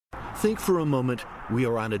Think for a moment we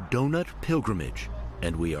are on a donut pilgrimage,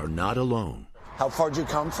 and we are not alone. How far did you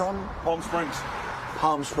come from? Palm Springs.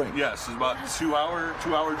 Palm Springs. Yes, it's about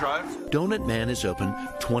two-hour drive. Donut Man is open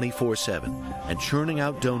 24/7 and churning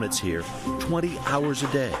out donuts here 20 hours a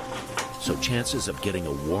day. So chances of getting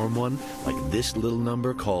a warm one like this little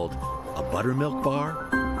number called a buttermilk bar,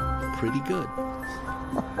 pretty good.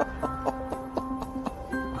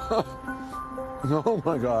 Oh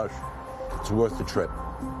my gosh, it's worth the trip.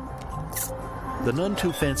 The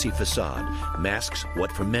none-too-fancy facade masks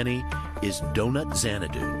what for many is Donut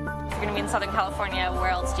Xanadu. If you're going to be in Southern California, where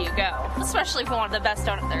else do you go? Especially if you want the best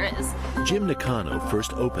donut there is. Jim Nakano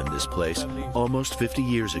first opened this place almost 50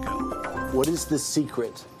 years ago. What is the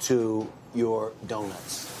secret to your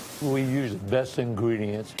donuts? We use the best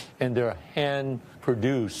ingredients, and they're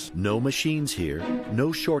hand-produced. No machines here,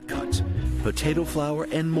 no shortcuts, potato flour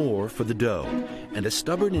and more for the dough, and a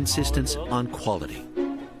stubborn insistence on quality.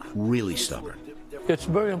 Really stubborn. It's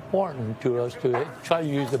very important to us to try to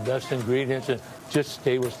use the best ingredients and just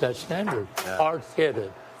stay with that standard. Yeah.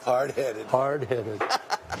 Hard-headed. Hard-headed. Hard-headed.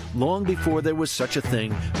 Long before there was such a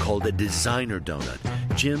thing called a designer donut,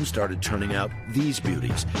 Jim started turning out these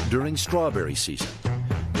beauties during strawberry season.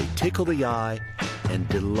 They tickle the eye and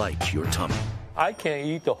delight your tummy. I can't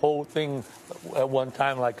eat the whole thing at one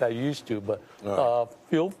time like I used to, but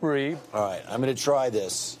feel free. All right, I'm going to try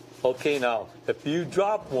this. Okay, now, if you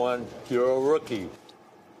drop one, you're a rookie.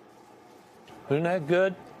 Isn't that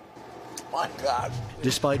good? My God.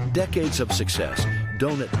 Despite decades of success,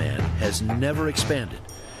 Doughnut Man has never expanded.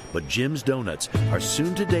 But Jim's Donuts are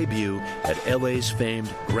soon to debut at LA's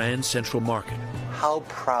famed Grand Central Market. How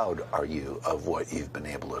proud are you of what you've been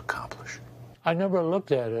able to accomplish? I never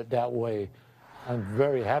looked at it that way. I'm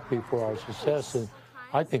very happy for our success, and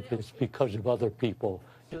I think it's because of other people.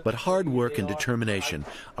 But hard work and determination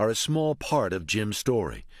are a small part of Jim's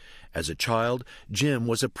story. As a child, Jim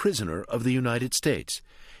was a prisoner of the United States.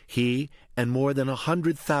 He and more than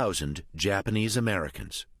 100,000 Japanese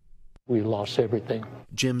Americans. We lost everything.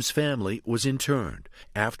 Jim's family was interned.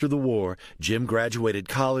 After the war, Jim graduated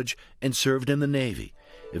college and served in the Navy,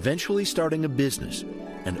 eventually starting a business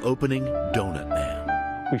and opening Doughnut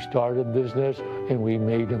Man. We started a business and we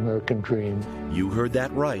made the American dream. You heard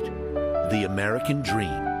that right. The American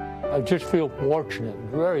dream. I just feel fortunate,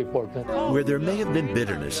 very fortunate. Where there may have been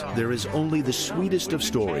bitterness, there is only the sweetest of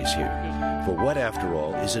stories here. For what, after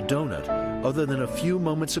all, is a donut other than a few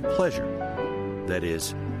moments of pleasure? That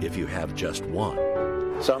is, if you have just one.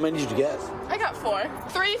 So how many did you get? I got 4.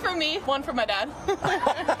 3 for me, 1 for my dad.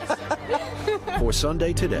 For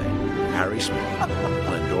Sunday Today, Harry Smith,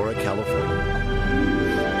 Glendora, California.